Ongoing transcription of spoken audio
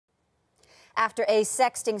After a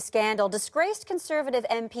sexting scandal, disgraced Conservative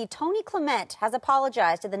MP Tony Clement has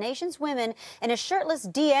apologized to the nation's women in a shirtless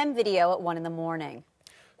DM video at 1 in the morning.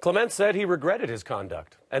 Clement said he regretted his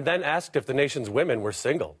conduct and then asked if the nation's women were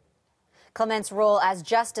single. Clement's role as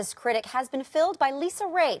justice critic has been filled by Lisa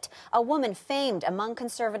Raitt, a woman famed among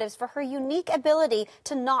Conservatives for her unique ability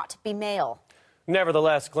to not be male.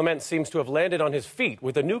 Nevertheless, Clement seems to have landed on his feet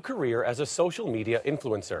with a new career as a social media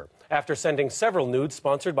influencer after sending several nudes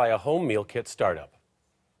sponsored by a home meal kit startup.